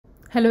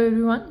Hello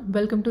everyone,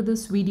 welcome to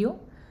this video.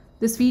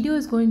 This video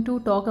is going to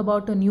talk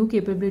about a new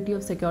capability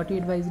of security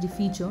advisory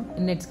feature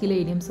in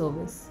NetScaler ADM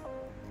service.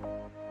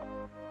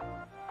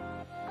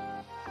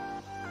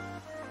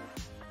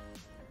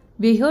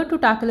 We're here to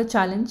tackle a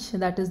challenge,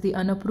 that is the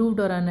unapproved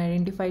or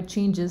unidentified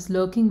changes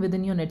lurking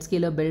within your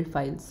NetScaler build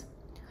files.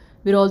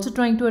 We're also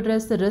trying to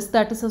address the risk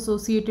that is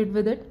associated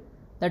with it,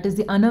 that is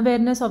the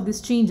unawareness of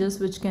these changes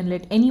which can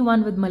let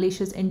anyone with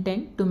malicious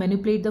intent to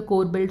manipulate the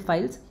core build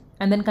files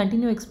and then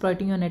continue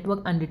exploiting your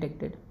network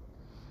undetected.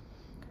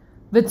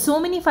 With so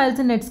many files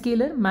in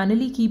NetScaler,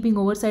 manually keeping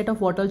oversight of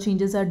what all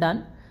changes are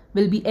done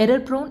will be error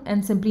prone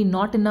and simply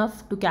not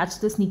enough to catch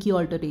the sneaky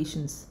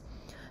alterations.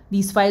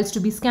 These files to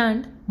be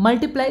scanned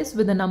multiplies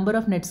with the number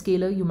of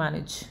NetScaler you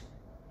manage.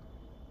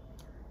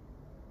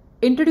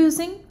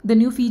 Introducing the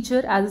new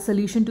feature as a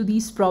solution to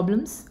these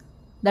problems,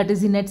 that is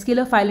the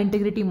NetScaler File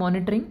Integrity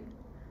Monitoring.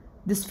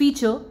 This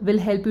feature will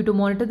help you to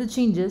monitor the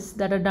changes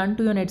that are done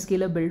to your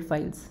NetScaler build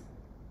files.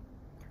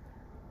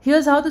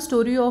 Here's how the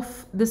story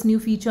of this new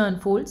feature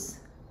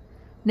unfolds.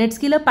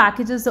 NetScaler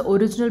packages the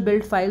original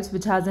build files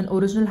which has an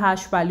original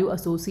hash value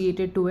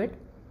associated to it.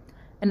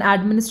 An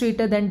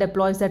administrator then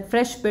deploys that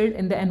fresh build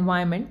in the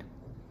environment.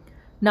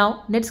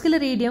 Now, NetScaler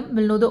ADM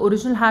will know the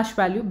original hash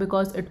value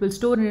because it will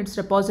store in its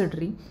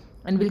repository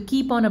and will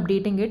keep on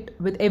updating it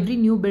with every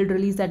new build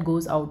release that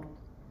goes out.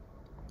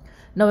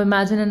 Now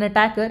imagine an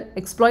attacker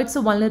exploits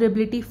a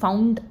vulnerability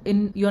found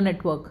in your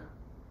network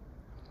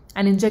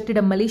and injected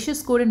a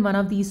malicious code in one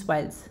of these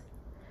files.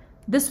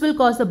 This will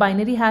cause the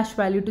binary hash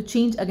value to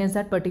change against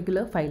that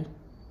particular file.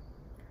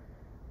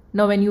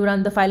 Now when you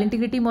run the file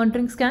integrity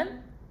monitoring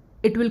scan,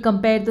 it will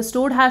compare the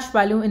stored hash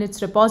value in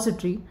its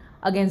repository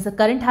against the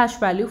current hash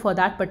value for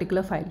that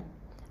particular file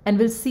and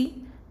will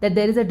see that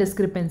there is a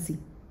discrepancy.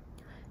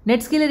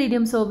 NetScaler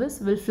ADM service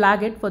will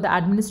flag it for the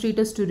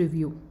administrators to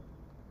review.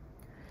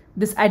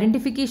 This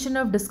identification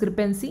of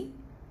discrepancy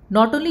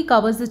not only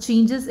covers the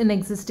changes in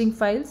existing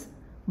files,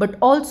 but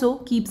also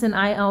keeps an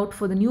eye out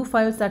for the new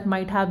files that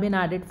might have been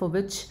added for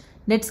which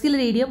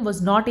NetScaler ADM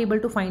was not able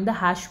to find the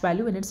hash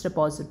value in its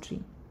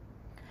repository.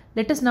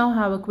 Let us now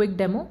have a quick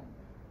demo.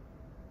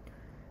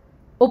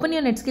 Open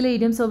your NetScaler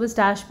ADM service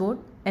dashboard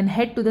and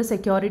head to the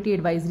Security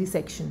Advisory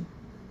section.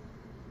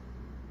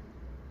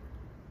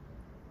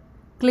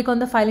 Click on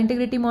the File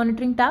Integrity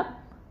Monitoring tab.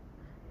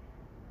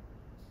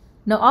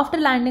 Now after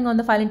landing on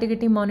the File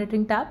Integrity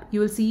Monitoring tab, you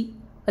will see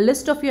a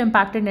list of your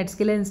impacted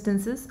NetScaler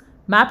instances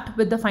mapped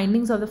with the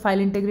findings of the File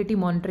Integrity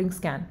Monitoring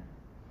scan.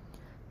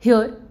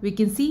 Here we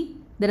can see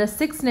there are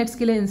 6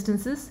 NetScaler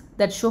instances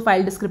that show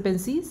file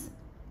discrepancies.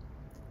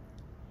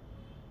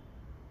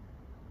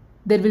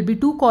 There will be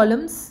 2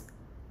 columns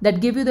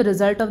that give you the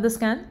result of the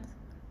scan,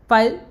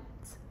 files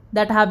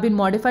that have been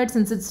modified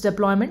since its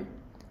deployment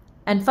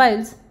and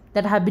files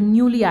that have been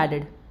newly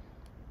added.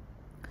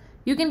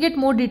 You can get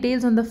more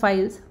details on the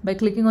files by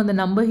clicking on the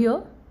number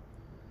here.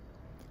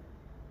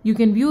 You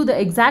can view the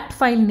exact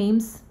file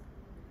names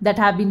that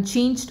have been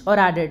changed or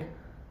added.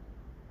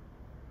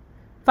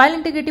 File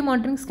Integrity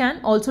Monitoring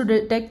Scan also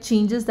detects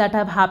changes that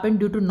have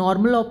happened due to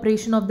normal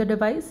operation of the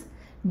device,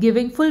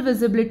 giving full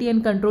visibility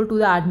and control to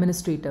the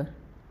administrator.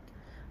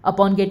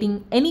 Upon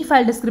getting any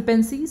file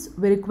discrepancies,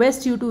 we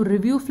request you to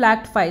review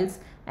flagged files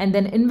and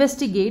then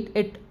investigate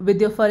it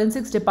with your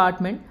forensics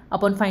department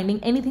upon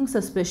finding anything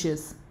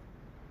suspicious.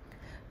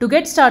 To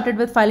get started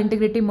with File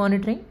Integrity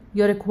Monitoring,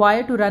 you are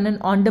required to run an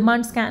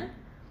on-demand scan.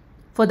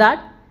 For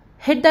that,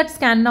 hit that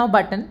Scan Now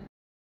button.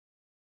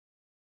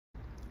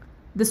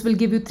 This will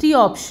give you 3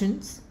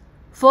 options.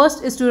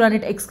 First is to run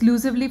it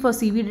exclusively for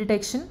CV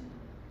detection.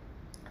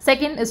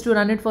 Second is to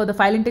run it for the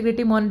file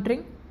integrity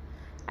monitoring.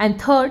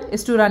 And third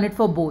is to run it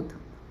for both.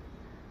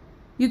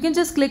 You can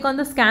just click on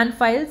the scan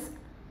files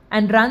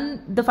and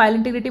run the file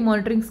integrity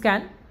monitoring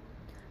scan,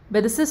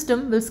 where the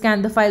system will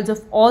scan the files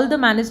of all the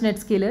managed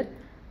NetScaler,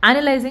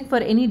 analyzing for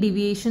any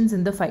deviations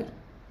in the file.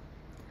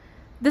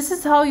 This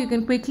is how you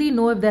can quickly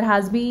know if there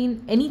has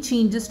been any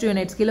changes to your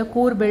NetScaler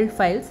core build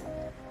files.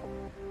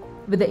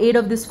 With the aid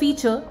of this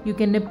feature, you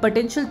can nip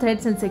potential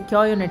threats and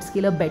secure your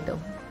NetScaler better.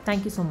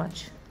 Thank you so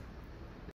much.